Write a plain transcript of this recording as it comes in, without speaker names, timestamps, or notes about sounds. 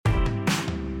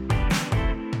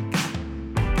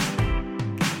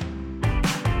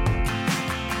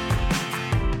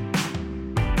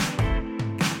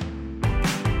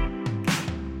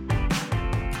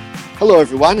Hello,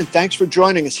 everyone, and thanks for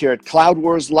joining us here at Cloud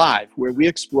Wars Live, where we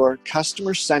explore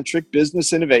customer-centric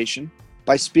business innovation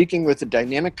by speaking with the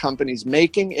dynamic companies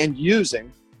making and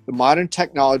using the modern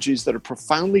technologies that are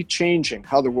profoundly changing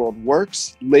how the world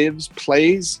works, lives,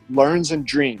 plays, learns, and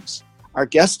dreams. Our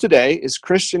guest today is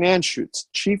Christian Anschuetz,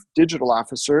 Chief Digital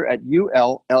Officer at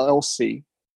UL LLC,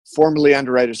 formerly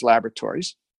Underwriters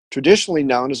Laboratories, traditionally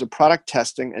known as a product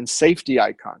testing and safety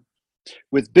icon.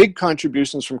 With big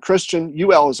contributions from Christian,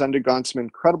 UL has undergone some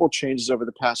incredible changes over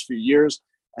the past few years,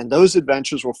 and those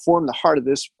adventures will form the heart of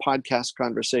this podcast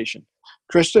conversation.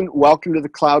 Christian, welcome to the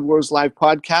Cloud Wars Live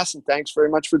podcast, and thanks very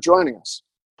much for joining us.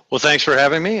 Well, thanks for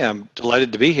having me. I'm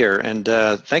delighted to be here, and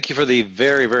thank you for the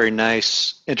very, very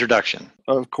nice introduction.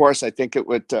 Of course, I think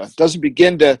it doesn't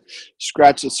begin to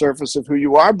scratch the surface of who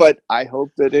you are, but I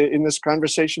hope that in this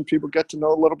conversation, people get to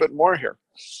know a little bit more here.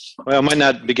 Well, it might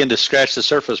not begin to scratch the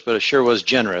surface, but it sure was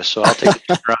generous, so I'll take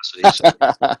the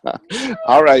generosity. So.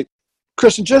 All right.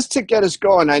 Christian, just to get us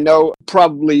going, I know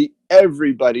probably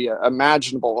everybody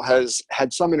imaginable has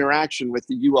had some interaction with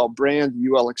the UL brand,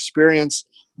 the UL experience,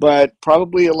 but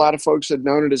probably a lot of folks had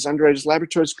known it as Underwriters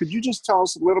Laboratories. Could you just tell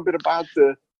us a little bit about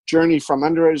the journey from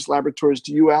Underwriters Laboratories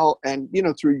to UL and,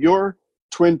 through your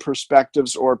twin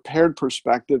perspectives or paired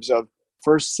perspectives of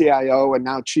first CIO and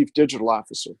now Chief Digital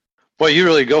Officer? Boy, you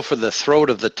really go for the throat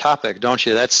of the topic, don't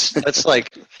you? That's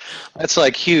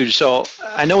like huge. So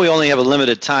I know we only have a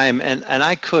limited time, and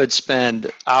I could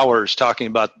spend hours talking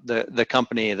about the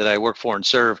company that I work for and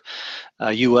serve,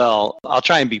 UL. I'll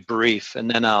try and be brief, and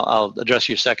then I'll address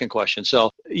your second question.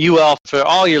 So UL, for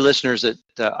all your listeners that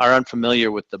are unfamiliar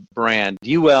with the brand,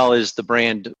 UL is the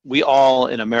brand we all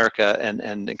in America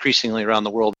and increasingly around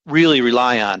the world really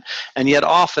rely on, and yet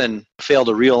often fail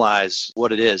to realize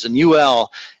what it is. And UL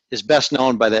is best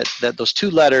known by that those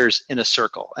two letters in a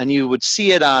circle. And you would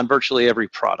see it on virtually every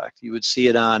product. You would see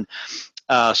it on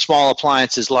small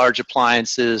appliances, large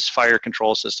appliances, fire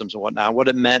control systems and whatnot. What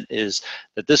it meant is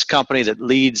that this company that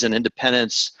leads in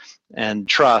independence and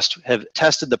trust have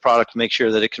tested the product to make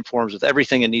sure that it conforms with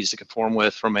everything it needs to conform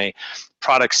with from a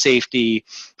product safety,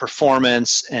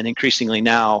 performance, and increasingly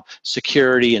now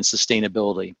security and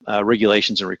sustainability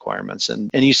regulations and requirements. And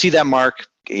you see that mark,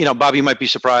 Bob, you might be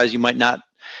surprised, you might not.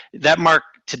 That mark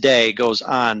today goes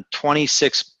on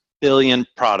 26 billion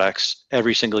products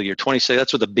every single year. 26,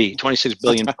 that's with a B, 26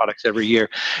 billion products every year.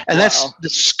 And Wow. That's the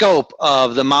scope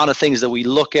of the amount of things that we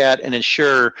look at and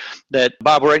ensure that,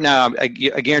 Bob, right now, I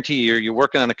guarantee you're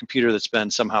working on a computer that's been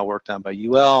somehow worked on by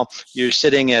UL. You're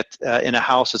sitting in a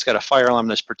house that's got a fire alarm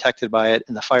that's protected by it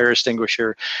and the fire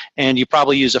extinguisher. And you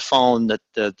probably use a phone that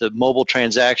the mobile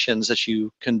transactions that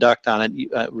you conduct on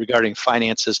it regarding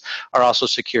finances are also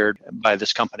secured by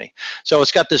this company. So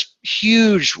it's got this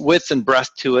huge width and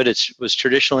breadth to it. It was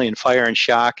traditionally in fire and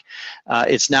shock.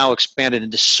 It's now expanded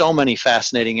into so many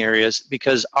fascinating areas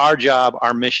because our job,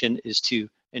 our mission is to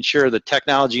ensure that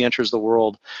technology enters the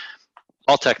world,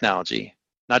 all technology,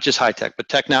 not just high tech, but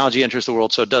technology enters the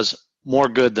world so it does more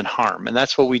good than harm. And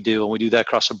that's what we do. And we do that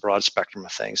across a broad spectrum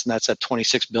of things. And that's at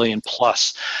 26 billion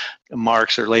plus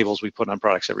marks or labels we put on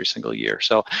products every single year.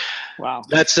 So wow,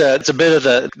 that's it's a bit of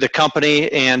the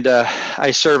company. And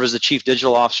I serve as the Chief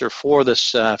Digital Officer for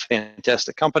this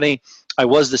fantastic company. I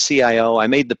was the CIO. I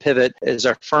made the pivot as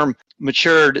our firm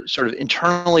matured sort of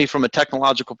internally from a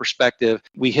technological perspective.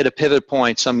 We hit a pivot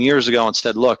point some years ago and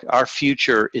said, look, our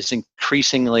future is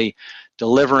increasingly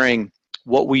delivering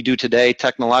what we do today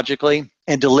technologically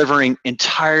and delivering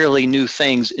entirely new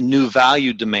things in new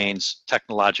value domains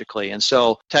technologically. And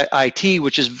so IT,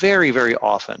 which is very, very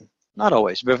often, not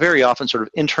always, but very often sort of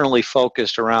internally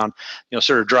focused around,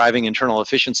 sort of driving internal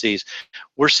efficiencies,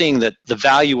 we're seeing that the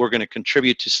value we're going to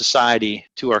contribute to society,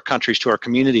 to our countries, to our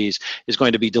communities is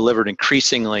going to be delivered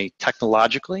increasingly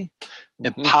technologically,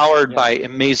 empowered by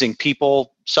amazing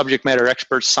people, subject matter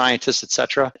experts, scientists, et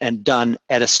cetera, and done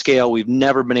at a scale we've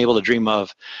never been able to dream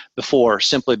of before,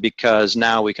 simply because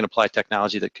now we can apply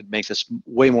technology that could make this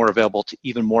way more available to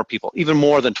even more people, even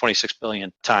more than 26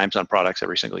 billion times on products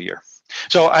every single year.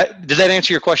 So did that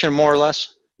answer your question more or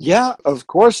less? Yeah, of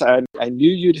course. I knew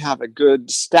you'd have a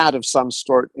good stat of some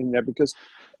sort in there because,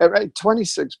 right,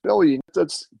 26 billion,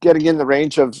 that's getting in the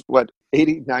range of,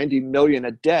 80, 90 million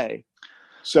a day.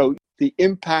 So the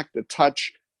impact, the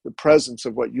touch, the presence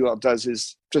of what UL does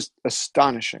is just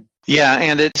astonishing. Yeah,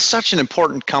 and it's such an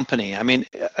important company. I mean,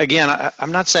 again,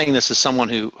 I'm not saying this as someone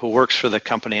who works for the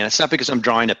company, and it's not because I'm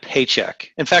drawing a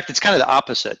paycheck. In fact, it's kind of the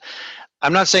opposite.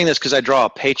 I'm not saying this because I draw a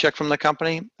paycheck from the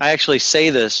company. I actually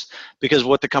say this because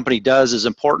what the company does is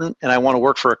important, and I want to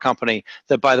work for a company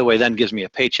that, by the way, then gives me a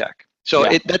paycheck. So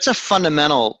Yeah. that's a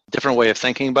fundamental different way of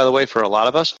thinking, by the way, for a lot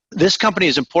of us. This company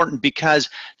is important because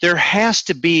there has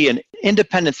to be an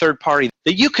independent third party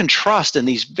that you can trust in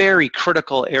these very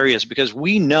critical areas, because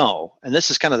we know, and this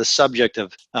is kind of the subject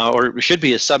of, or should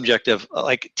be a subject of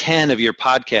like 10 of your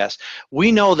podcasts,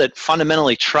 we know that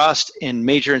fundamentally trust in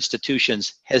major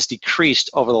institutions has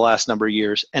decreased over the last number of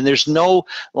years, and there's no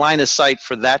line of sight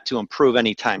for that to improve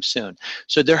anytime soon.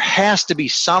 So there has to be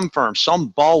some firm, some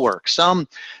bulwark, some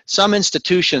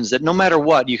institutions that no matter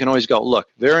what, you can always go, look,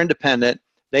 they're independent.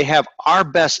 They have our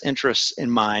best interests in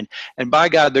mind. And by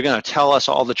God, they're going to tell us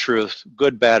all the truth,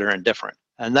 good, bad, or indifferent.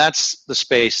 And that's the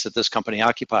space that this company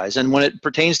occupies. And when it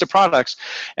pertains to products,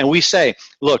 and we say,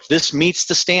 look, this meets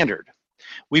the standard,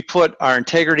 we put our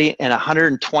integrity and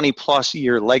 120 plus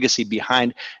year legacy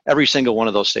behind every single one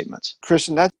of those statements.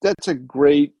 Christian, that's a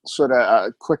great sort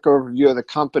of quick overview of the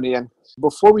company. And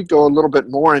before we go a little bit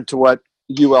more into what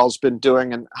UL's been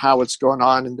doing and how it's going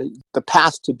on and the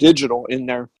path to digital in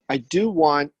there, I do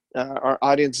want our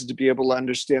audiences to be able to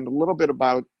understand a little bit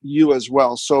about you as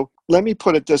well. So let me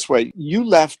put it this way. You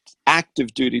left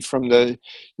active duty from the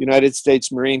United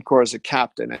States Marine Corps as a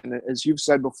captain. And as you've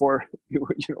said before,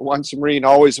 once a Marine,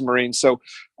 always a Marine. So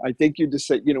I think you just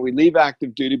said, we leave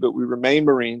active duty, but we remain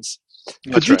Marines.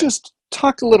 Could you just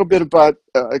talk a little bit about,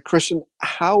 Christian,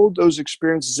 how those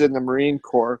experiences in the Marine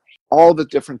Corps, all the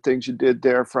different things you did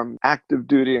there from active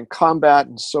duty and combat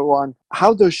and so on,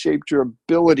 how those shaped your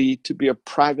ability to be a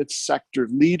private sector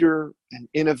leader and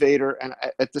innovator, and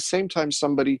at the same time,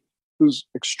 somebody who's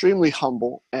extremely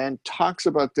humble and talks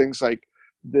about things like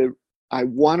I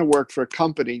want to work for a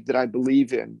company that I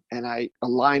believe in and I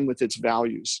align with its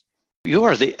values. You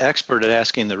are the expert at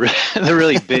asking the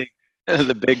really big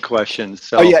the big questions.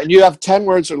 So. Oh yeah, and you have 10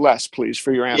 words or less, please,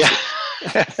 for your answer. Yeah.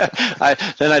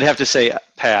 Then I'd have to say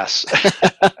pass.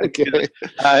 Okay.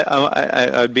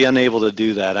 I'd be unable to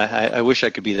do that. I wish I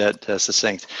could be that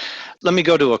succinct. Let me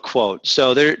go to a quote.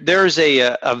 So there's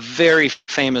a very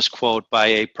famous quote by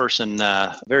a person,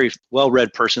 very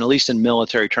well-read person, at least in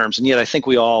military terms, and yet I think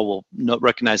we all will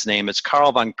recognize the name. It's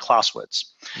Karl von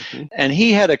Clausewitz. Mm-hmm. And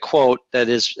he had a quote that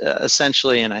is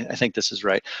essentially, and I think this is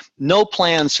right, no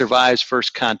plan survives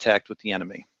first contact with the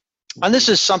enemy. And this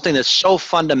is something that's so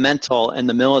fundamental in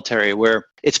the military, where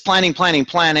it's planning,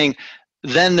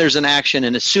 then there's an action,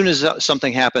 and as soon as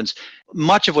something happens,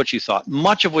 much of what you thought,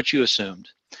 much of what you assumed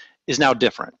is now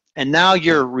different. And now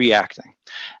you're reacting.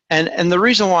 And the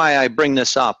reason why I bring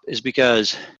this up is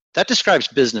because that describes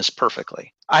business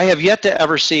perfectly. I have yet to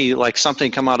ever see like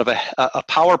something come out of a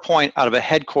PowerPoint out of a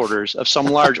headquarters of some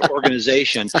large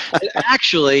organization that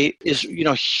actually is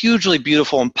hugely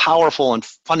beautiful and powerful and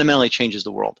fundamentally changes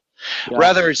the world. Yeah.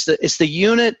 Rather, it's the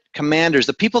unit commanders,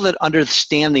 the people that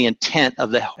understand the intent of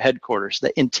the headquarters,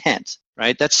 the intent,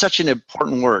 right? That's such an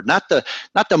important word. Not the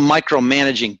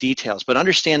micromanaging details, but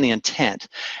understand the intent,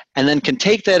 and then can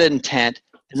take that intent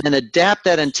and then adapt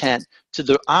that intent to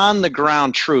the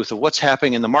on-the-ground truth of what's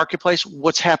happening in the marketplace,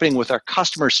 what's happening with our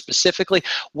customers specifically,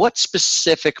 what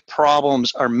specific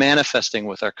problems are manifesting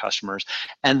with our customers,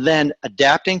 and then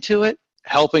adapting to it,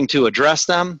 helping to address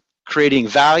them, creating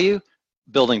value,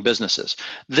 building businesses.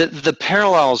 The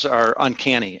parallels are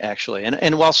uncanny, actually.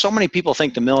 And while so many people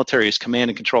think the military is command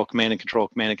and control,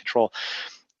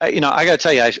 I got to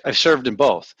tell you, I've served in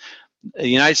both the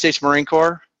United States Marine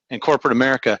Corps and corporate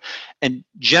America. And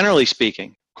generally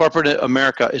speaking, corporate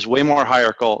America is way more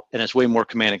hierarchical and it's way more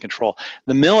command and control.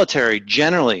 The military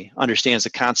generally understands the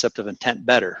concept of intent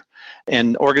better.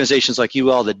 And organizations like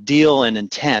UL that deal in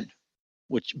intent,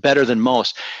 which better than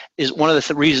most, is one of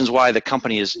the reasons why the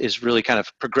company is really kind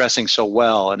of progressing so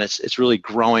well, and it's really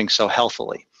growing so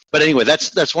healthily. But anyway,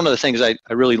 that's one of the things I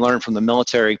really learned from the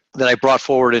military that I brought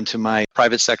forward into my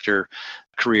private sector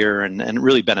career and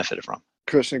really benefited from.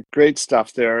 Christian, great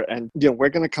stuff there. And we're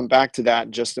going to come back to that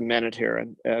in just a minute here,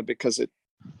 and because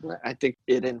I think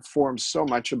it informs so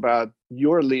much about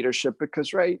your leadership,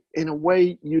 because, right, in a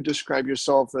way, you describe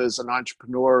yourself as an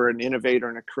entrepreneur, an innovator,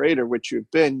 and a creator, which you've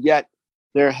been, yet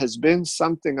there has been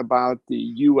something about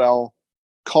the UL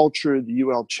culture, the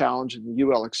UL challenge, and the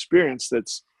UL experience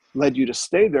that's led you to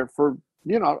stay there for,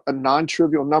 a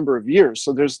non-trivial number of years.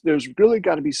 So there's really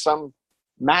got to be some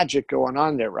magic going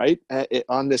on there, right?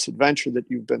 On this adventure that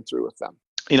you've been through with them.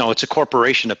 It's a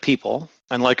corporation of people.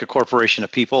 And like a corporation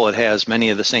of people, it has many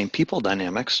of the same people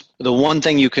dynamics. The one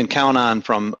thing you can count on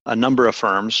from a number of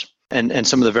firms and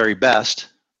some of the very best,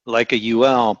 like a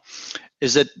UL,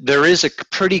 is that there is a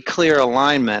pretty clear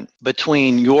alignment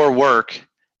between your work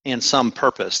and some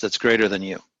purpose that's greater than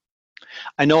you.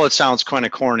 I know it sounds kind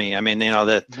of corny. I mean,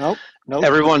 that Nope.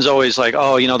 Everyone's always like,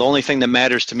 oh, the only thing that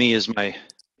matters to me is my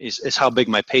is how big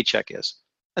my paycheck is.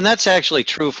 And that's actually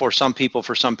true for some people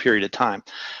for some period of time.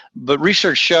 But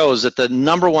research shows that the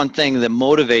number one thing that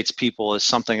motivates people is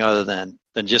something other than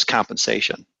just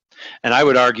compensation. And I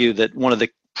would argue that one of the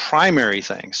primary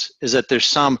things is that there's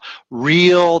some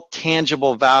real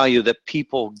tangible value that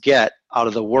people get out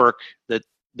of the work that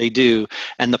they do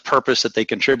and the purpose that they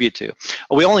contribute to.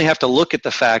 We only have to look at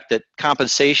the fact that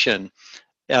compensation,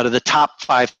 out of the top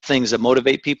 5 things that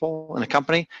motivate people in a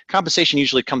company, compensation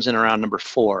usually comes in around number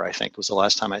 4, I think was the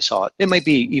last time I saw it. It might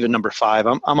be even number 5.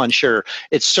 I'm unsure.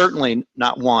 It's certainly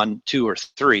not 1, 2, or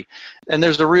 3. And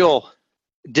there's a real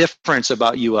difference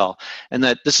about UL, and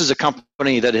that this is a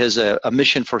company that has a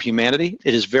mission for humanity.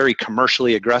 It is very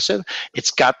commercially aggressive.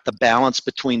 It's got the balance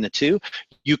between the two.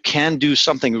 You can do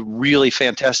something really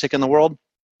fantastic in the world,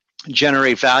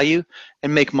 generate value,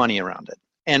 and make money around it.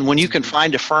 And when you can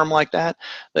find a firm like that,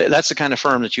 that's the kind of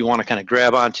firm that you want to kind of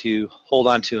grab onto, hold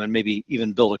onto, and maybe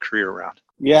even build a career around.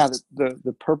 Yeah,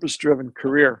 the purpose-driven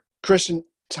career. Christian,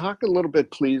 talk a little bit,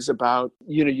 please, about,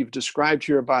 you've described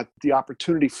here about the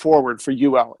opportunity forward for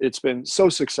UL. It's been so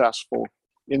successful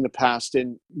in the past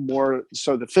in more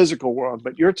so the physical world,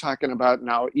 but you're talking about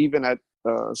now even at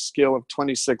a scale of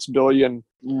 26 billion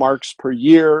marks per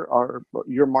year, or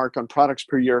your mark on products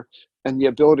per year, and the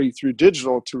ability through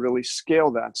digital to really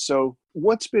scale that. So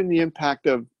what's been the impact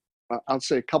of, I'll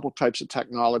say, a couple types of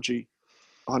technology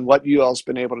on what UL's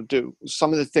been able to do?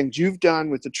 Some of the things you've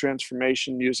done with the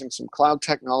transformation using some cloud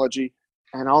technology,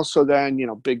 and also then,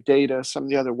 big data, some of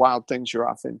the other wild things you're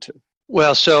off into.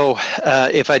 Well, so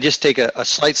if I just take a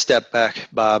slight step back,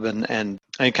 Bob, and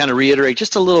kind of reiterate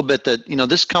just a little bit that,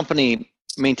 this company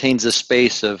maintains the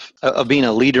space of being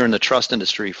a leader in the trust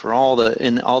industry for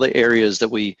in all the areas that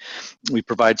we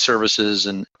provide services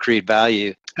and create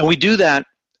value. And we do that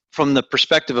from the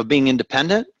perspective of being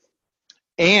independent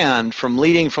and from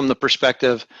leading from the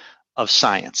perspective of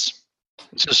science.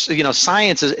 So,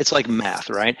 science it's like math,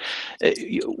 right?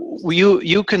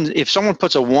 You can, if someone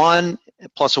puts a 1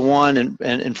 plus a 1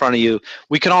 in front of you,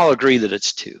 we can all agree that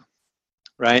it's 2.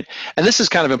 Right, and this is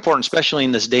kind of important, especially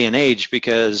in this day and age,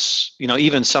 because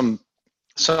even some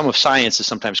of science is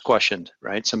sometimes questioned.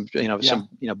 Right, some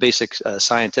basic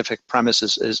scientific premise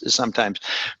is sometimes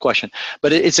questioned.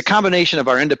 But it's a combination of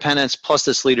our independence plus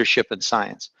this leadership in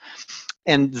science,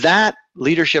 and that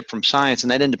leadership from science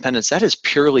and that independence, that is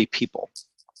purely people.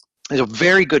 They're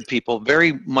very good people,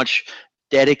 very much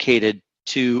dedicated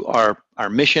to our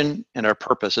mission and our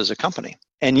purpose as a company,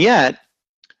 and yet,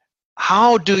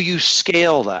 how do you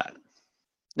scale that?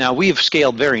 Now, we've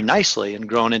scaled very nicely and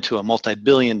grown into a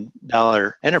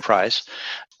multi-billion-dollar enterprise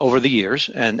over the years,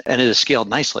 and it has scaled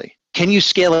nicely. Can you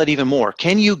scale it even more?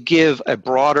 Can you give a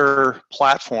broader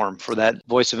platform for that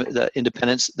voice of the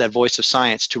independence, that voice of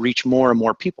science, to reach more and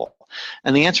more people?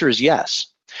 And the answer is yes.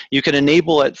 You can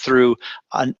enable it through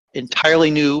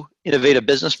entirely new, innovative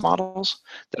business models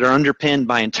that are underpinned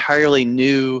by entirely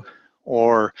new,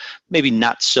 or maybe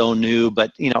not so new,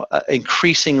 but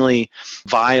increasingly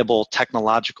viable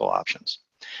technological options.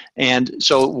 And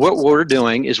so what we're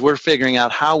doing is we're figuring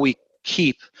out how we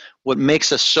keep what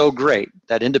makes us so great,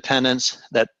 that independence,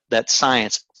 that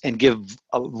science, and give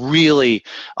a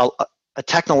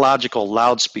technological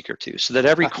loudspeaker to, so that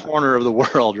every corner of the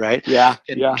world, right,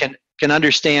 can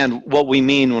understand what we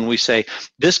mean when we say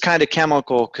this kind of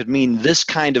chemical could mean this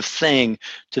kind of thing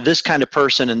to this kind of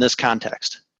person in this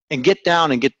context. And get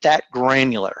down and get that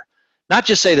granular. Not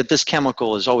just say that this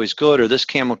chemical is always good or this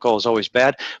chemical is always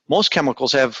bad. Most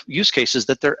chemicals have use cases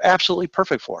that they're absolutely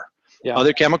perfect for. Yeah.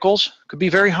 Other chemicals could be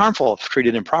very harmful if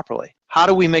treated improperly. How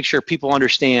do we make sure people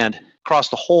understand across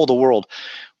the whole of the world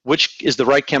which is the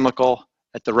right chemical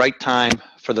at the right time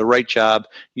for the right job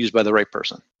used by the right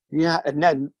person? Yeah, and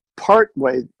then part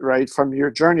way, right, from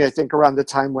your journey, I think around the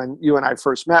time when you and I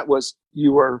first met was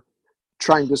you were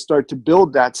trying to start to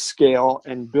build that scale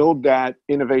and build that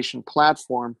innovation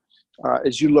platform.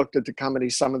 As you looked at the company,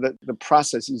 some of the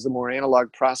processes, the more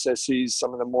analog processes,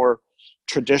 some of the more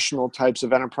traditional types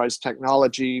of enterprise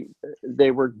technology,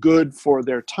 they were good for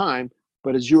their time.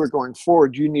 But as you were going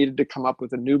forward, you needed to come up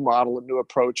with a new model, a new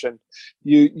approach. And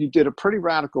you did a pretty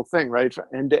radical thing, right?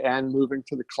 End to end, moving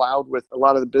to the cloud with a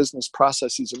lot of the business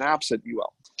processes and apps at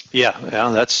UL. Yeah,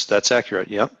 that's accurate.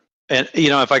 Yep. And,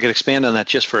 if I could expand on that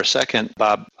just for a second,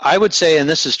 Bob, I would say, and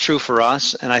this is true for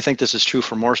us, and I think this is true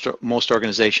for most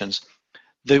organizations,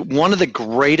 one of the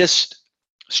greatest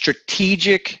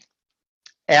strategic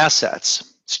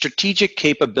assets, strategic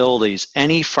capabilities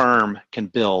any firm can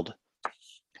build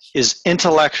is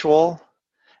intellectual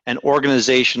and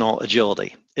organizational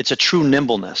agility. It's a true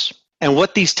nimbleness. And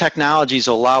what these technologies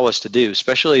allow us to do,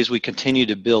 especially as we continue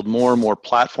to build more and more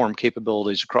platform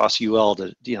capabilities across UL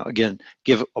to, again,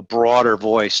 give a broader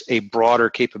voice, a broader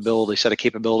capability, set of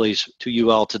capabilities to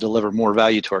UL to deliver more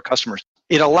value to our customers.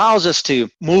 It allows us to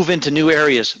move into new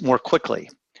areas more quickly.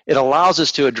 It allows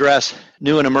us to address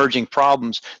new and emerging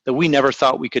problems that we never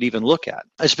thought we could even look at.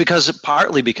 It's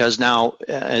partly because now,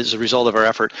 as a result of our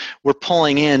effort, we're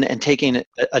pulling in and taking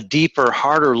a deeper,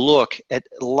 harder look at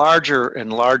larger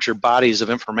and larger bodies of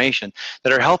information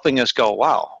that are helping us go,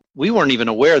 wow, we weren't even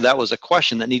aware that was a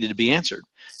question that needed to be answered.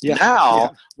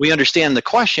 Now we understand the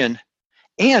question,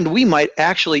 and we might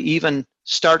actually even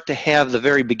start to have the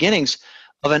very beginnings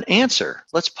of an answer.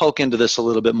 Let's poke into this a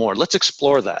little bit more. Let's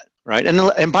explore that. Right.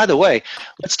 And by the way,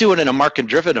 let's do it in a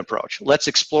market-driven approach. Let's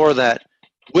explore that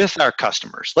with our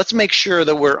customers. Let's make sure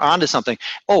that we're onto something.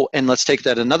 Oh, and let's take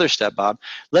that another step, Bob.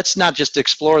 Let's not just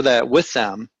explore that with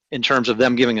them in terms of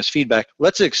them giving us feedback.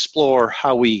 Let's explore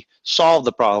how we solve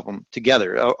the problem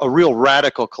together, a real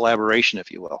radical collaboration, if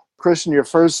you will. Christian, your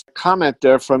first comment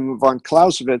there from von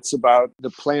Clausewitz about the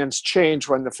plans change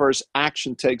when the first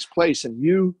action takes place, and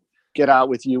you get out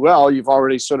with UL, you've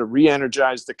already sort of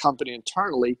re-energized the company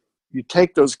internally. You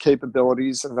take those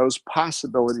capabilities and those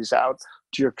possibilities out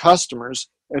to your customers,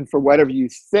 and for whatever you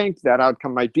think that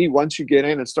outcome might be, once you get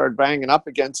in and start banging up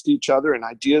against each other and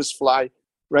ideas fly,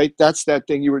 right? That's that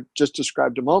thing you were just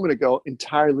described a moment ago.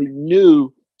 Entirely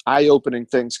new, eye-opening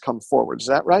things come forward. Is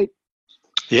that right?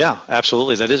 Yeah,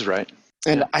 absolutely. That is right.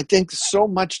 And I think so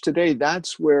much today,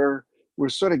 that's where we're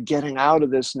sort of getting out of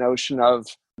this notion of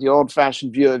the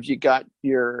old-fashioned view of you got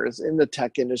yours in the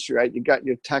tech industry, right? You got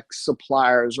your tech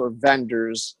suppliers or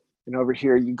vendors, and over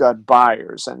here you got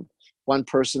buyers. And one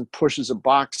person pushes a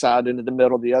box out into the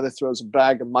middle, the other throws a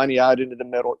bag of money out into the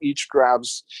middle. Each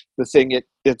grabs the thing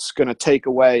it's going to take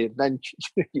away, and then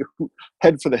you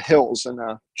head for the hills and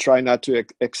try not to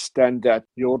extend that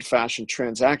the old-fashioned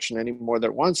transaction any more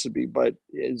than it wants to be. But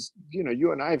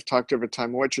you and I have talked over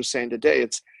time. What you're saying today,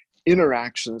 it's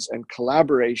interactions and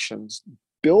collaborations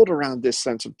build around this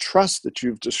sense of trust that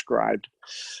you've described.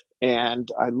 And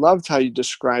I loved how you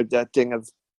described that thing of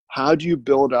how do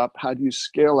you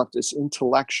scale up this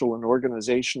intellectual and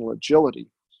organizational agility?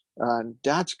 And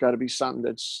that's got to be something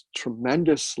that's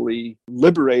tremendously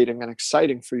liberating and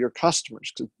exciting for your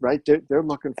customers, right? They're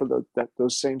looking for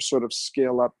those same sort of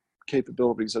scale up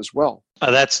capabilities as well.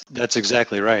 That's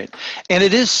exactly right. And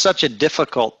it is such a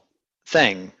difficult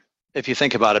thing, if you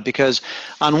think about it, because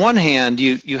on one hand,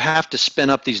 you have to spin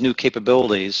up these new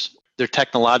capabilities. They're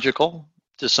technological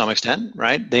to some extent,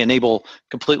 right? They enable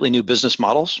completely new business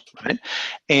models, right?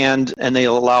 And they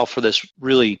allow for this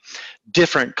really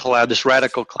different this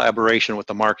radical collaboration with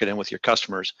the market and with your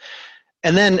customers.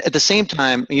 And then at the same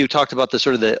time, you talked about the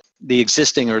sort of the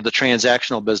existing or the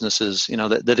transactional businesses,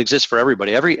 that exist for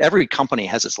everybody. Every company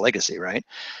has its legacy, right?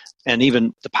 And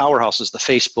even the powerhouses, the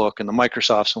Facebook and the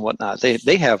Microsofts and whatnot,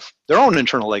 they have their own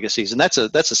internal legacies, and that's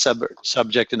a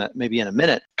subject maybe in a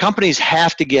minute. Companies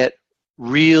have to get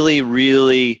really,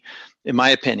 really, in my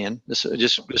opinion, this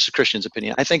is Christian's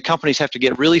opinion, I think companies have to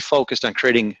get really focused on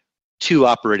creating two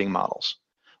operating models.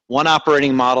 One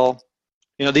operating model,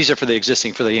 these are for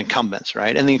the incumbents,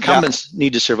 right? And the incumbents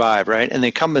need to survive, right? And the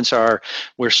incumbents are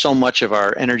where so much of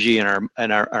our energy and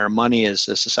our money as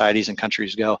societies and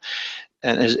countries go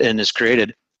and is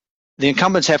created. The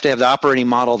incumbents have to have the operating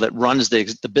model that runs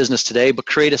the business today, but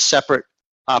create a separate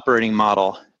operating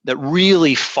model that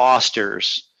really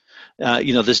fosters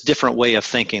this different way of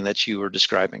thinking that you were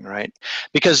describing, right?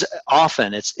 Because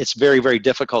often it's very, very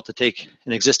difficult to take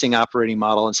an existing operating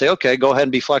model and say, okay, go ahead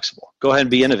and be flexible. Go ahead and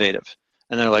be innovative.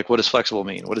 And they're like, what does flexible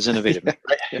mean? What does innovative mean?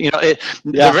 Right?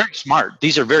 They're very smart.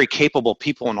 These are very capable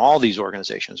people in all these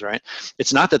organizations, right?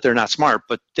 It's not that they're not smart,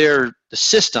 but the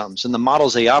systems and the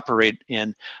models they operate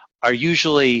in are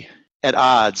usually at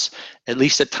odds, at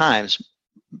least at times.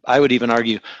 I would even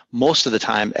argue most of the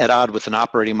time at odds with an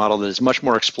operating model that is much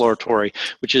more exploratory,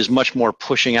 which is much more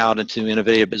pushing out into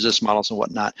innovative business models and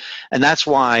whatnot. And that's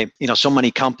why, so many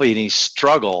companies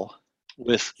struggle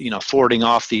with, forwarding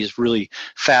off these really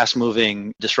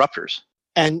fast-moving disruptors.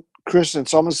 And Christian,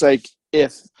 it's almost like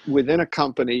if within a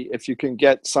company, if you can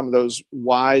get some of those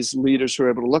wise leaders who are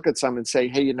able to look at some and say,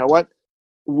 hey, you know what?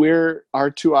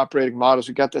 Our two operating models,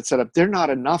 we got that set up. They're not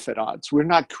enough at odds. We're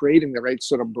not creating the right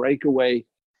sort of breakaway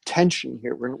tension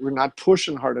here. We're not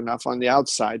pushing hard enough on the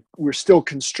outside. We're still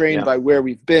constrained by where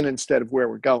we've been instead of where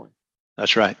we're going.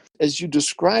 That's right. As you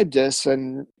described this,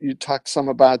 and you talked some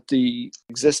about the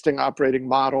existing operating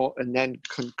model and then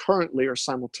concurrently or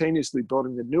simultaneously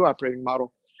building the new operating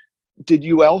model, Did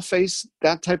UL face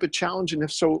that type of challenge? And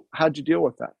if so, how'd you deal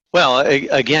with that? Well,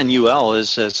 again, UL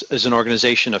is an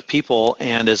organization of people,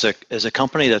 and as a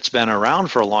company that's been around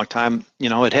for a long time,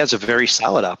 it has a very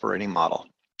solid operating model.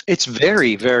 It's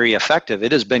very, very effective.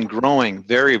 It has been growing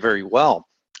very, very well.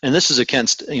 And this is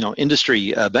against,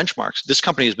 industry benchmarks. This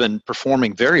company has been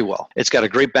performing very well. It's got a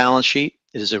great balance sheet.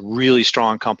 It is a really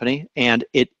strong company, and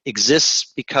it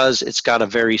exists because it's got a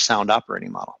very sound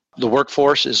operating model. The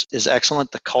workforce is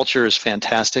excellent. The culture is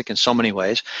fantastic in so many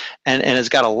ways, and it's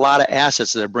got a lot of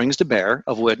assets that it brings to bear,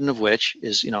 of which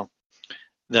is,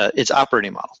 its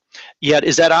operating model. Yet,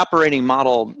 is that operating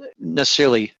model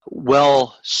necessarily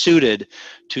well suited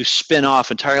to spin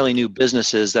off entirely new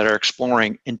businesses that are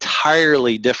exploring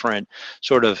entirely different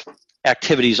sort of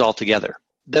activities altogether,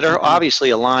 that are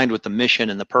obviously aligned with the mission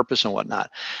and the purpose and whatnot?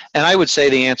 And I would say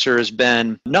the answer has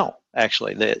been no,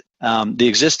 actually. The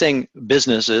existing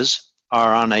businesses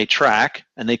are on a track,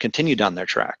 and they continue down their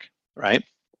track, right?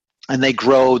 And they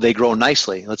grow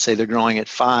nicely. Let's say they're growing at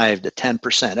 5 to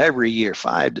 10% every year,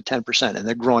 5 to 10%, and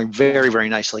they're growing very, very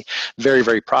nicely, very,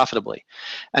 very profitably.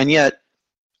 And yet,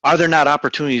 are there not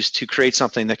opportunities to create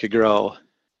something that could grow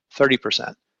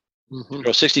 30%,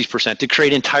 grow 60%, to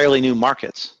create entirely new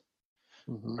markets?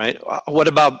 Right? What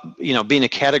about, being a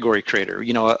category creator?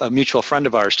 A mutual friend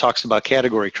of ours talks about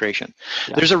category creation.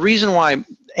 Yeah. There's a reason why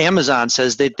Amazon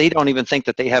says that they don't even think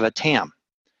that they have a TAM.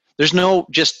 There's no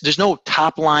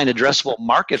top line addressable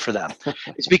market for them.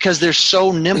 It's because they're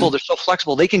so nimble, they're so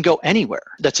flexible, they can go anywhere.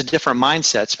 That's a different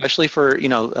mindset, especially for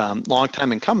long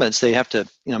time incumbents. They have to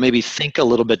maybe think a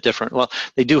little bit different. Well,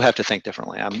 they do have to think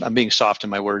differently. I'm being soft in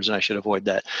my words, and I should avoid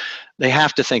that. They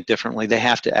have to think differently. They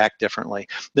have to act differently.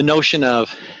 The notion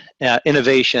of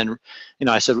innovation,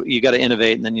 I said you got to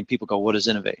innovate, and then people go, "What is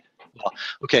innovate?" Well,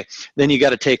 okay, then you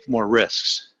got to take more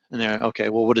risks. And they're, okay,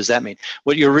 well, what does that mean?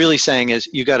 What you're really saying is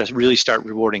you got to really start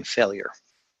rewarding failure.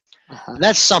 And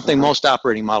that's something most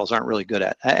operating models aren't really good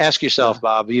at. Ask yourself,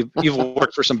 Bob, you've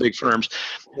worked for some big firms.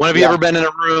 When have you ever been in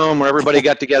a room where everybody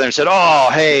got together and said, oh,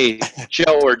 hey,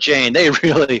 Joe or Jane, they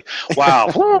really,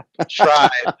 wow, tried.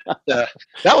 That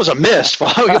was a miss.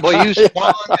 Boy, you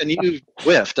swung and you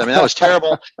whiffed. I mean, that was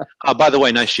terrible. By the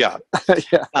way, nice job.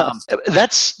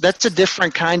 That's a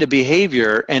different kind of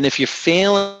behavior. And if you're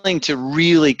failing to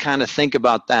really kind of think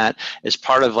about that as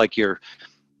part of like your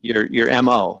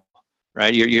MO,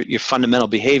 right, your fundamental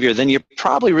behavior, then you're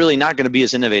probably really not going to be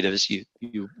as innovative as you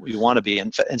want to be.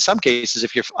 And in some cases,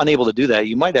 if you're unable to do that,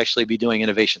 you might actually be doing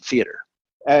innovation theater.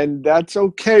 And that's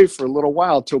okay for a little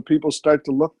while till people start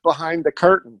to look behind the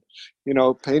curtain.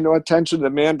 Pay no attention to the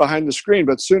man behind the screen,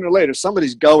 but sooner or later,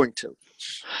 somebody's going to.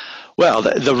 Well,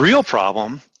 the real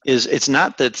problem is it's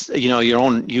not that,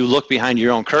 you look behind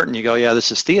your own curtain, you go, yeah, this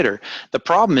is theater. The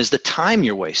problem is the time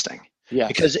you're wasting. Yes.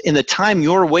 Because in the time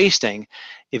you're wasting,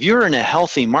 if you're in a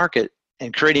healthy market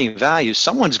and creating value,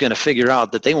 someone's going to figure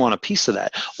out that they want a piece of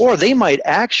that. Or they might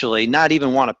actually not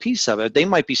even want a piece of it. They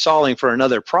might be solving for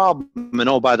another problem. And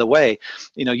oh, by the way,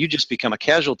 you just become a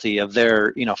casualty of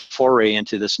their, foray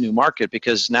into this new market,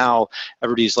 because now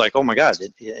everybody's like, oh my God,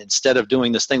 instead of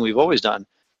doing this thing we've always done,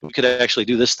 we could actually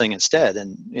do this thing instead.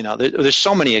 And, there's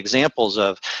so many examples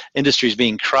of industries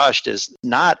being crushed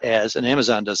and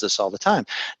Amazon does this all the time,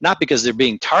 not because they're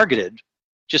being targeted,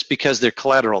 just because they're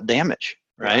collateral damage,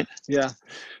 right? Yeah.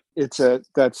 It's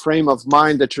that frame of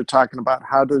mind that you're talking about.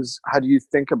 How do you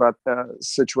think about the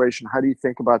situation? How do you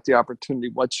think about the opportunity?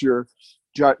 What's your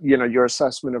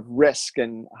assessment of risk,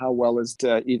 and how well is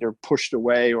it either pushed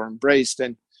away or embraced?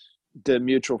 And the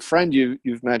mutual friend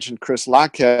you've mentioned, Chris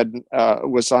Lockhead,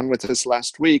 was on with us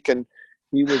last week, and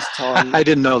he was telling. I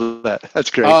didn't know that. That's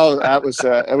great. Oh,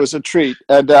 it was a treat.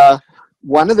 And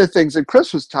one of the things that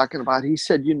Chris was talking about, he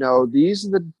said, these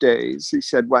are the days, he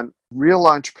said, when real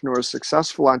entrepreneurs,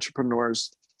 successful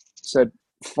entrepreneurs, said,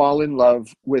 fall in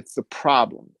love with the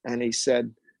problem. And he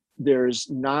said, there's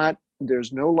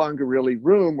no longer really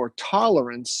room or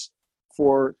tolerance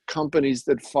for companies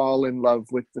that fall in love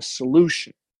with the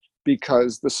solution,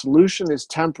 because the solution is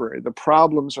temporary. The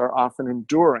problems are often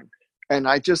enduring. And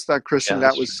I just thought, Christian,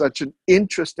 that was such an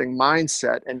interesting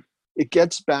mindset. And it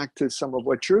gets back to some of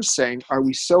what you're saying. Are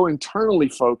we so internally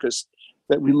focused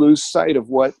that we lose sight of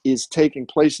what is taking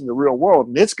place in the real world?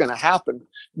 And it's going to happen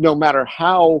no matter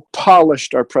how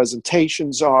polished our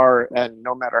presentations are, and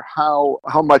no matter how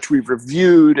much we've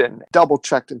reviewed and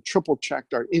double-checked and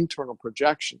triple-checked our internal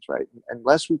projections, right?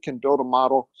 Unless we can build a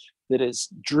model that is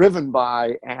driven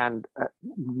by and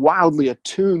wildly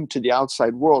attuned to the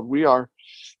outside world,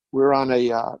 we're on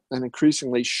an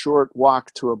increasingly short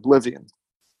walk to oblivion.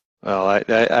 Well,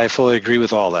 I fully agree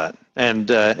with all that. And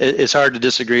it's hard to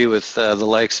disagree with the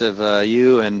likes of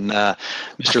you and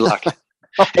Mr. Luck.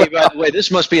 Hey, by the way, this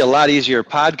must be a lot easier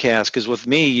podcast because with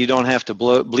me, you don't have to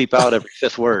bleep out every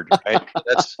fifth word, right?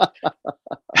 That's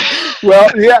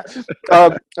Well, yeah.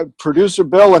 Producer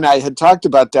Bill and I had talked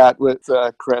about that with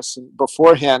Chris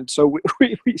beforehand, so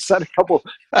we set a couple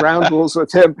ground rules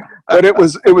with him, but it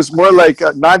was more like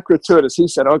not gratuitous. He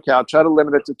said, "Okay, I'll try to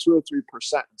limit it to 2 or 3 per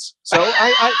sentence." So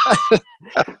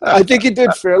I think he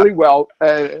did fairly well,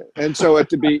 and so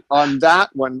to be on that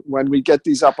one, when we get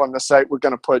these up on the site, we're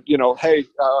going to put, hey,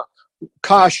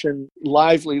 caution,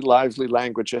 lively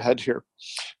language ahead here.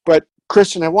 But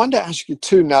Christian, I wanted to ask you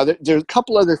too. Now, there's a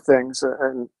couple other things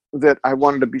that I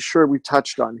wanted to be sure we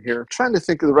touched on here. I'm trying to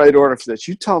think of the right order for this.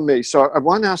 You tell me. So I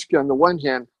want to ask you, on the one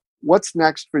hand, what's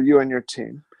next for you and your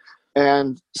team?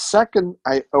 And second,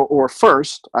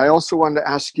 first, I also wanted to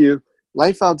ask you,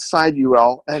 life outside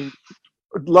UL, and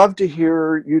I'd love to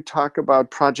hear you talk about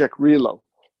Project Reload.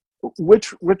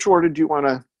 Which order do you want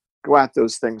to go at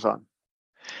those things on?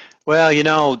 Well,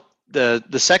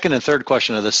 the second and third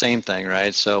question are the same thing,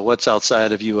 right? So what's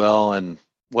outside of UL and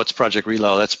what's Project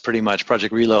Reload? That's pretty much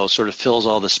Project Reload sort of fills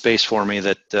all the space for me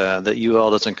that UL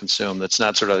doesn't consume. That's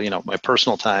not sort of, my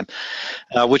personal time,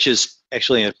 which is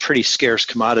actually a pretty scarce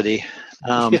commodity.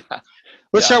 Yeah.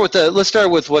 Let's start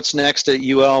with what's next at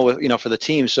UL, for the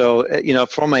team. So,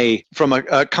 from a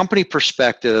company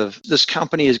perspective, this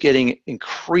company is getting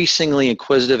increasingly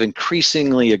inquisitive,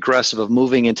 increasingly aggressive of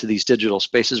moving into these digital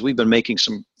spaces. We've been making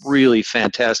some really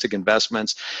fantastic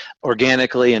investments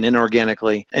organically and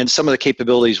inorganically, and some of the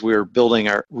capabilities we're building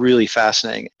are really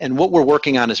fascinating. And what we're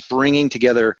working on is bringing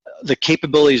together the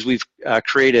capabilities we've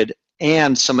created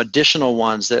and some additional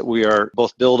ones that we are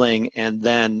both building and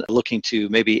then looking to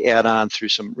maybe add on through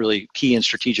some really key and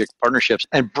strategic partnerships,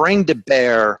 and bring to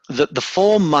bear the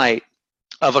full might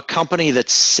of a company that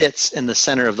sits in the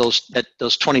center of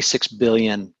those 26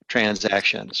 billion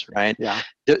transactions, right? Yeah.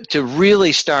 To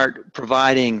really start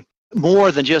providing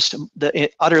more than just the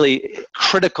utterly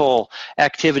critical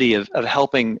activity of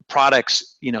helping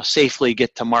products, safely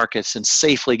get to markets and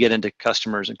safely get into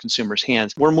customers and consumers'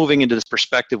 hands. We're moving into this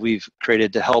perspective we've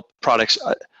created to help products.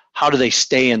 How do they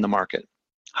stay in the market?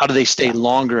 How do they stay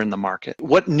longer in the market?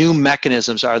 What new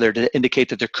mechanisms are there to indicate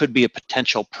that there could be a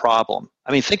potential problem?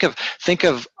 I mean, think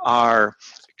of our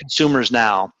consumers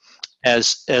now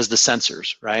as the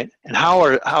sensors, right? And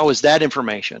how is that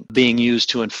information being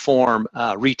used to inform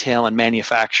retail and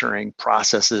manufacturing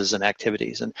processes and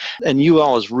activities? And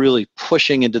UL is really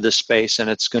pushing into this space, and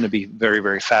it's going to be very,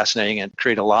 very fascinating and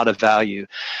create a lot of value,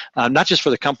 not just for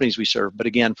the companies we serve, but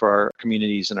again for our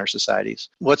communities and our societies.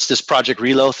 What's this Project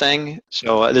Reload thing?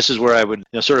 So this is where I would,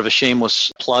 sort of a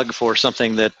shameless plug for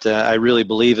something that I really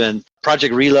believe in.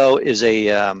 Project Reload is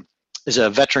a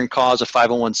veteran cause, a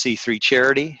 501c3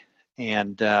 charity.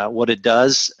 And what it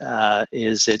does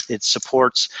is it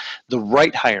supports the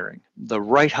right hiring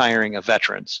of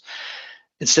veterans.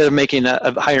 Instead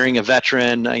of hiring a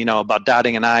veteran, about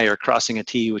dotting an I or crossing a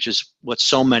T, which is what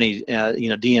so many,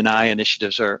 D&I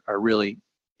initiatives are really,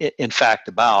 in fact,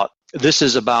 about. This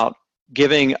is about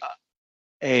developing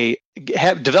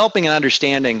an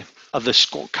understanding of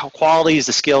the qualities,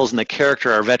 the skills, and the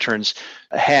character our veterans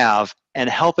have, and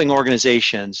helping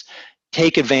organizations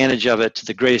take advantage of it to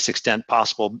the greatest extent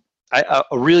possible. A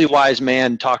really wise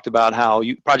man talked about how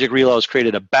Project Reload has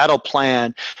created a battle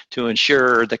plan to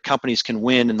ensure that companies can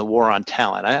win in the war on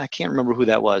talent. I can't remember who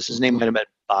that was. His name might have been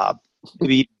Bob.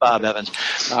 Maybe Bob Evans.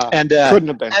 Couldn't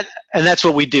have been. And that's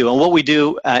what we do. And what we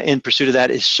do in pursuit of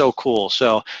that is so cool.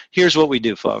 So here's what we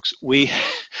do, folks. We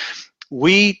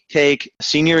take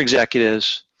senior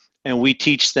executives and we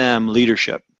teach them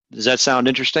leadership. Does that sound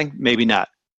interesting? Maybe not.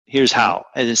 Here's how,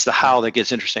 and it's the how that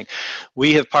gets interesting.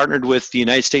 We have partnered with the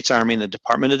United States Army and the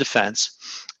Department of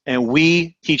Defense, and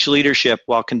we teach leadership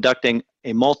while conducting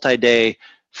a multi-day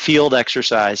field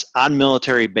exercise on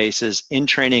military bases in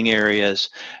training areas,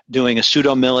 doing a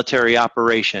pseudo-military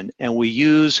operation, and we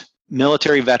use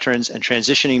military veterans and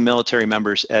transitioning military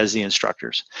members as the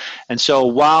instructors. And so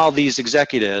while these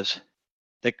executives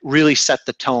that really set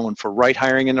the tone for right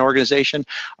hiring in an organization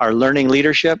are learning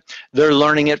leadership, they're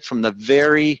learning it from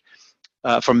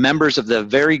from members of the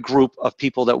very group of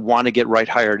people that want to get right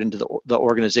hired into the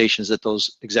organizations that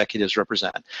those executives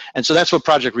represent. And so that's what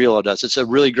Project Reload does. It's a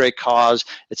really great cause.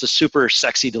 It's a super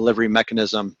sexy delivery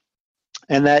mechanism.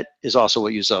 And that is also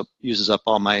what uses up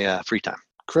all my free time.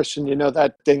 Christian,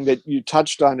 that thing that you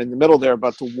touched on in the middle there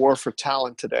about the war for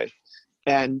talent today.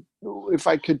 And if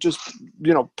I could just,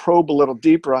 probe a little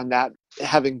deeper on that,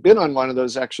 having been on one of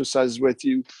those exercises with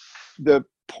you, the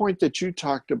point that you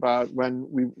talked about when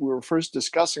we were first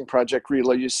discussing Project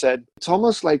Reload. You said it's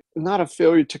almost like not a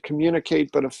failure to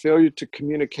communicate, but a failure to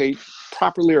communicate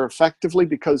properly or effectively,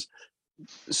 because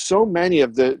so many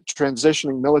of the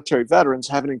transitioning military veterans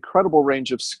have an incredible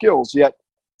range of skills, yet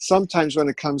sometimes when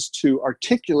it comes to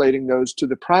articulating those to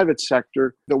the private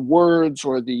sector, the words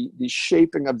or the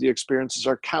shaping of the experiences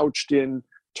are couched in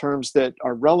terms that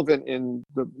are relevant in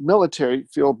the military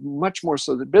field much more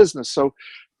so than business. So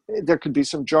there could be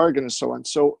some jargon and so on.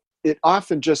 So it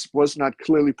often just was not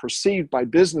clearly perceived by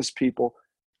business people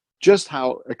just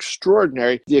how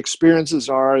extraordinary the experiences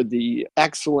are, the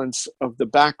excellence of the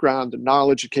background, the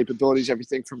knowledge, the capabilities,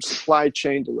 everything from supply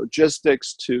chain to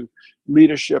logistics to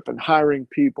leadership and hiring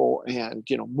people and,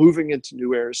 moving into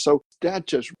new areas. So that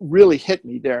just really hit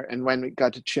me there. And when we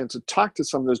got a chance to talk to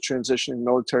some of those transitioning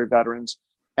military veterans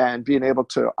and being able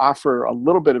to offer a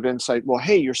little bit of insight, well,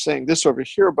 hey, you're saying this over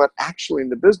here, but actually in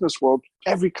the business world,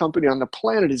 every company on the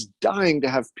planet is dying to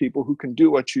have people who can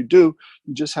do what you do.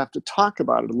 You just have to talk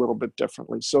about it a little bit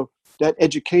differently. So that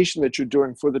education that you're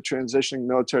doing for the transitioning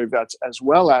military vets, as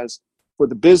well as for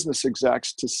the business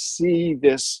execs to see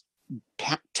this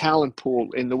talent pool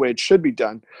in the way it should be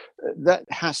done, that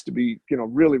has to be,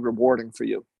 really rewarding for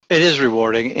you. It is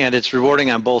rewarding, and it's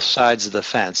rewarding on both sides of the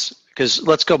fence. Because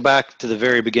let's go back to the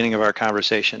very beginning of our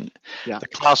conversation. Yeah. The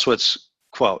Clausewitz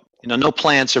quote, no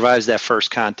plan survives that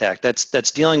first contact.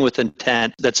 That's dealing with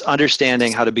intent. That's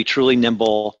understanding how to be truly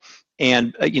nimble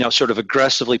and, sort of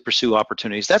aggressively pursue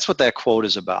opportunities. That's what that quote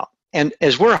is about. And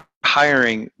as we're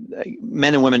hiring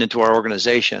men and women into our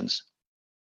organizations,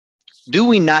 do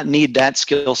we not need that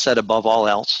skill set above all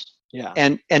else? Yeah.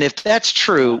 And if that's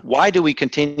true, why do we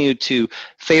continue to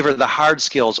favor the hard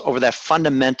skills over that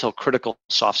fundamental critical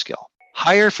soft skill?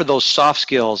 Hire for those soft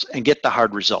skills and get the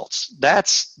hard results.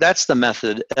 That's the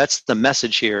method. That's the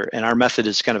message here. And our method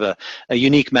is kind of a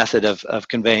unique method of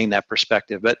conveying that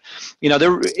perspective. But,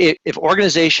 if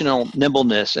organizational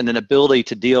nimbleness and an ability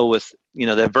to deal with,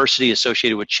 the adversity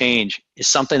associated with change is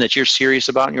something that you're serious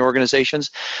about in your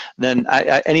organizations, then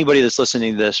anybody that's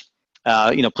listening to this,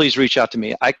 please reach out to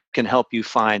me. I can help you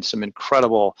find some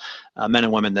incredible men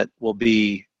and women that will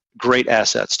be great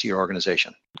assets to your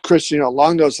organization. Chris,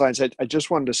 along those lines, I just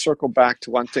wanted to circle back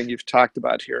to one thing you've talked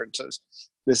about here, and says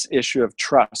this issue of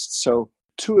trust. So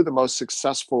two of the most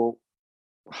successful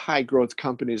high growth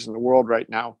companies in the world right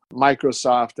now,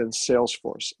 Microsoft and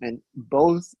Salesforce, and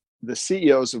both the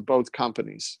CEOs of both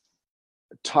companies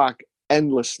talk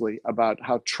endlessly about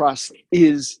how trust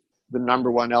is the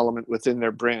number one element within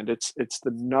their brand. It's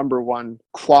the number one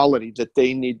quality that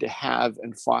they need to have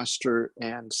and foster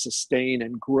and sustain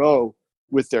and grow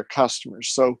with their customers.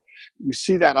 So you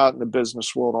see that out in the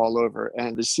business world all over.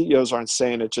 And the CEOs aren't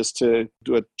saying it just to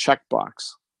do a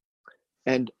checkbox.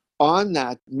 And on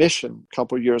that mission a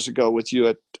couple of years ago with you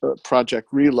at Project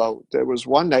Reload, there was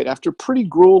one night after a pretty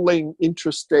grueling,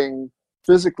 interesting,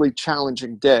 physically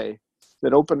challenging day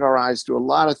that opened our eyes to a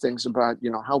lot of things about,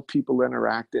 how people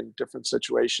interact in different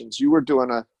situations. You were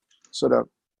doing a sort of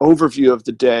overview of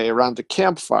the day around the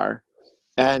campfire.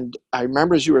 And I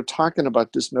remember as you were talking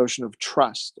about this notion of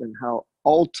trust and how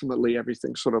ultimately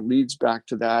everything sort of leads back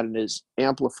to that and is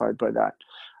amplified by that.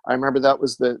 I remember that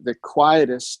was the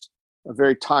quietest a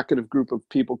very talkative group of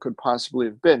people could possibly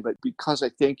have been. But because I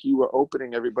think you were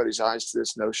opening everybody's eyes to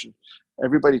this notion,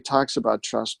 everybody talks about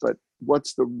trust, but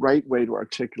what's the right way to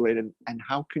articulate it, and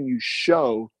how can you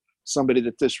show somebody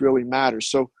that this really matters?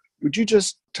 So would you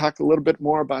just talk a little bit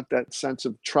more about that sense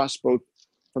of trust, both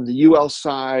from the UL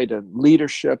side and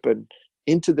leadership and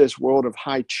into this world of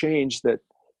high change that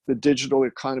the digital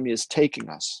economy is taking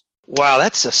us? Wow,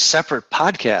 that's a separate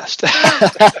podcast.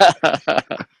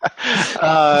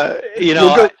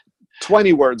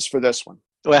 20 words for this one.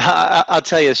 Well, I'll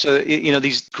tell you. So,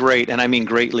 these great, and I mean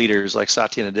great leaders like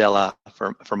Satya Nadella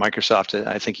for Microsoft.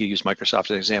 I think you use Microsoft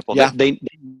as an example. Yeah.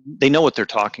 They know what they're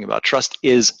talking about. Trust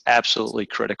is absolutely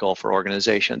critical for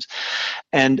organizations.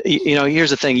 And,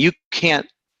 here's the thing. You can't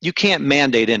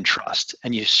mandate in trust,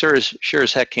 and you sure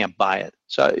as heck can't buy it.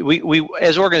 So we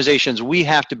as organizations, we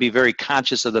have to be very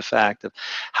conscious of the fact of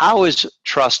how is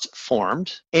trust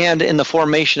formed, and in the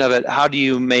formation of it, how do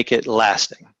you make it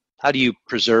lasting? How do you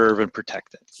preserve and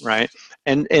protect it, right?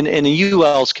 And in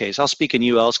UL's case, I'll speak in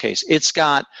UL's case, it's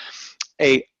got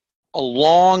a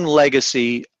long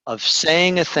legacy of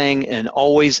saying a thing and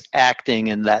always acting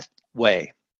in that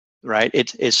way, right?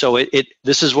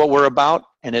 This is what we're about,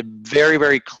 and it very,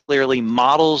 very clearly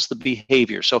models the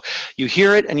behavior. So you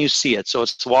hear it and you see it. So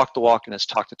it's walk the walk and it's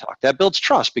talk the talk. That builds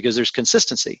trust because there's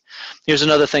consistency. Here's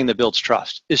another thing that builds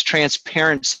trust is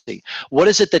transparency. What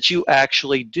is it that you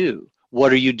actually do?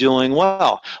 What are you doing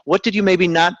well? What did you maybe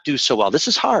not do so well? This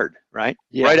is hard, right?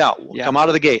 Yeah. Right out, Yeah. come out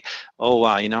of the gate. Oh,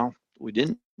 wow, we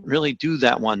didn't really do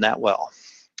that one that well.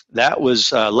 That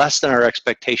was less than our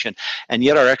expectation, and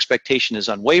yet our expectation is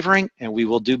unwavering, and we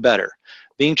will do better.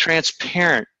 Being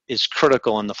transparent is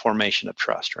critical in the formation of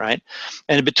trust, right?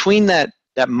 And between that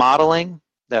modeling,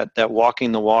 that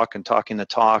walking the walk and talking the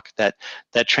talk, that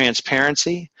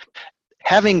transparency,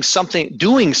 doing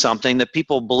something that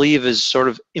people believe is sort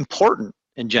of important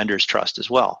engenders trust as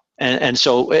well. And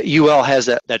so UL has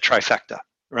that trifecta.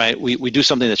 Right, we do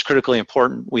something that's critically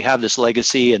important. We have this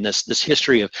legacy and this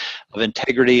history of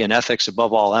integrity and ethics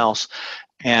above all else,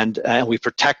 and we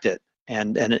protect it.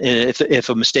 And if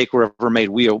a mistake were ever made,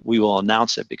 we will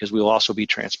announce it, because we will also be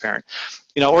transparent.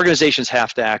 Organizations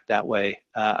have to act that way.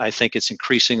 I think it's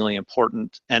increasingly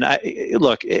important. And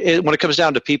when it comes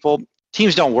down to people,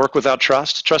 teams don't work without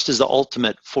trust. Trust is the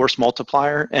ultimate force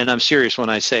multiplier. And I'm serious when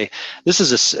I say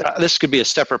this could be a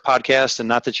separate podcast, and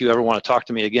not that you ever want to talk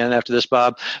to me again after this,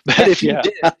 Bob. But if you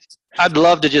did, I'd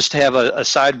love to just have a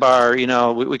sidebar.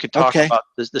 We could talk about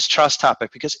this trust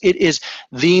topic, because it is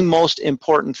the most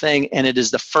important thing, and it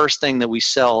is the first thing that we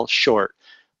sell short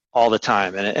all the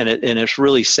time. And it's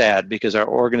really sad, because our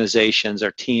organizations,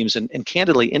 our teams, and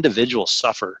candidly individuals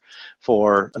suffer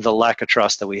for the lack of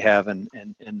trust that we have in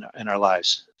our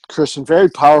lives. Christian, very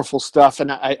powerful stuff.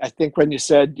 And I think when you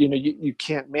said, you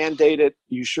can't mandate it,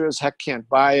 you sure as heck can't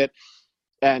buy it.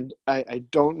 And I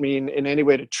don't mean in any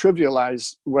way to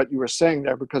trivialize what you were saying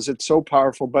there, because it's so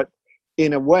powerful. But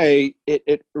in a way,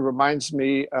 it reminds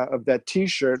me of that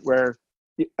T-shirt where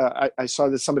I saw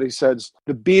that somebody says,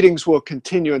 the beatings will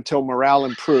continue until morale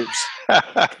improves.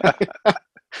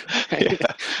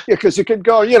 Because you could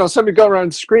go, somebody go around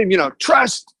and scream,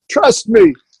 trust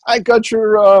me. I got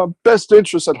your best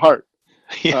interests at heart.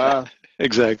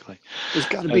 Exactly. It's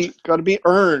got to be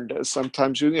earned.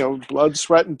 Sometimes, blood,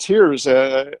 sweat, and tears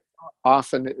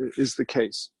often is the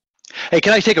case. Hey,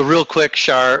 can I take a real quick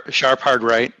sharp hard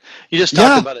right? You just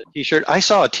talked about a T-shirt. I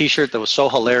saw a T-shirt that was so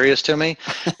hilarious to me.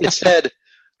 It said,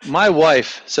 "My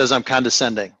wife says I'm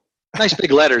condescending." Nice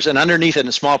big letters, and underneath it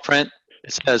in small print,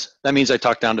 it says, "That means I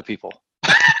talk down to people."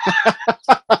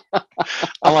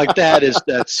 I'm like,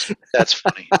 that's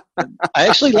funny. I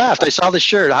actually laughed. I saw the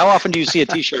shirt. How often do you see a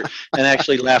T-shirt and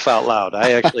actually laugh out loud?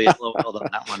 I actually held on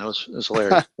that one. It was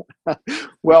hilarious.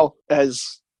 Well,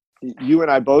 as you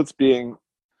and I both being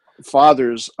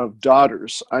fathers of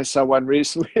daughters, I saw one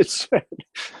recently. It said,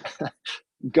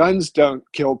 "Guns don't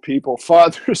kill people.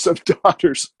 Fathers of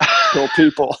daughters kill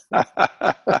people."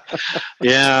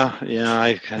 Yeah.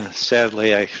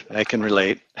 Sadly, I can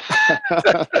relate.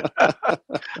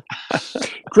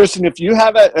 Kristen, if you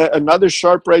have another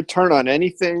sharp right turn on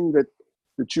anything that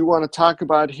you want to talk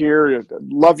about here, I'd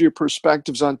love your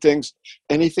perspectives on things.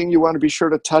 Anything you want to be sure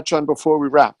to touch on before we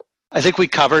wrap? I think we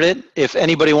covered it. If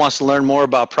anybody wants to learn more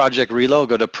about Project Relo,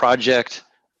 go to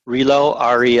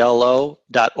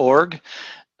projectrelo.org.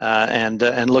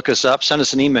 And look us up. Send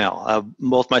us an email.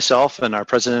 Both myself and our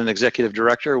president and executive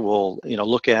director will,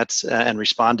 look at and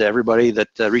respond to everybody that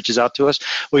reaches out to us.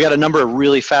 We got a number of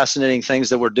really fascinating things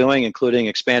that we're doing, including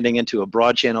expanding into a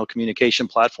broad channel communication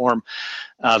platform,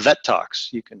 Vet Talks.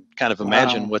 You can kind of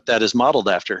imagine what that is modeled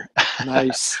after.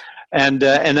 Nice. And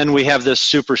then we have this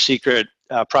super secret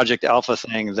Project Alpha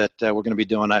thing that we're going to be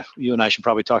doing. You and I should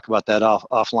probably talk about that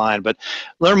offline. But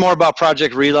learn more about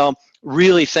Project Relo.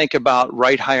 Really think about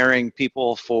hiring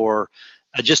people for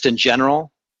just in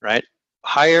general, right?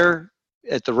 Hire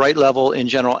at the right level in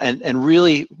general, and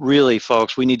really,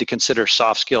 folks, we need to consider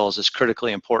soft skills as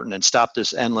critically important, and stop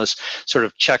this endless sort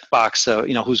of checkbox.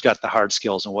 Who's got the hard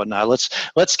skills and whatnot.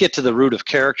 Let's get to the root of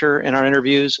character in our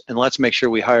interviews, and let's make sure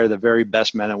we hire the very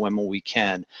best men and women we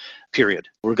can. Period,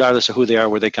 regardless of who they are,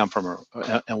 where they come from,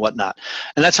 and whatnot.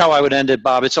 And that's how I would end it,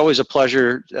 Bob. It's always a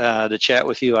pleasure to chat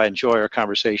with you. I enjoy our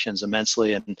conversations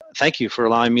immensely, and thank you for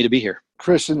allowing me to be here.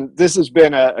 Christian, this has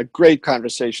been a great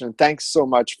conversation. Thanks so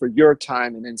much for your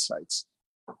time and insights.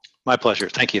 My pleasure.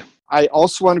 Thank you. I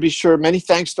also want to be sure, many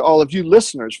thanks to all of you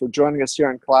listeners for joining us here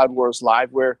on Cloud Wars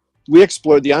Live, where we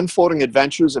explore the unfolding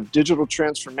adventures of digital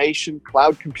transformation,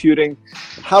 cloud computing,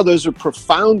 and how those are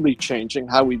profoundly changing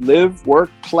how we live,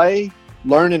 work, play,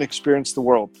 learn, and experience the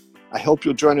world. I hope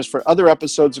you'll join us for other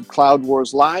episodes of Cloud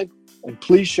Wars Live, and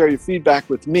please share your feedback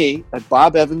with me at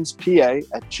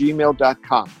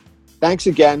bobevanspa@gmail.com. Thanks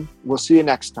again. We'll see you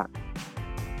next time.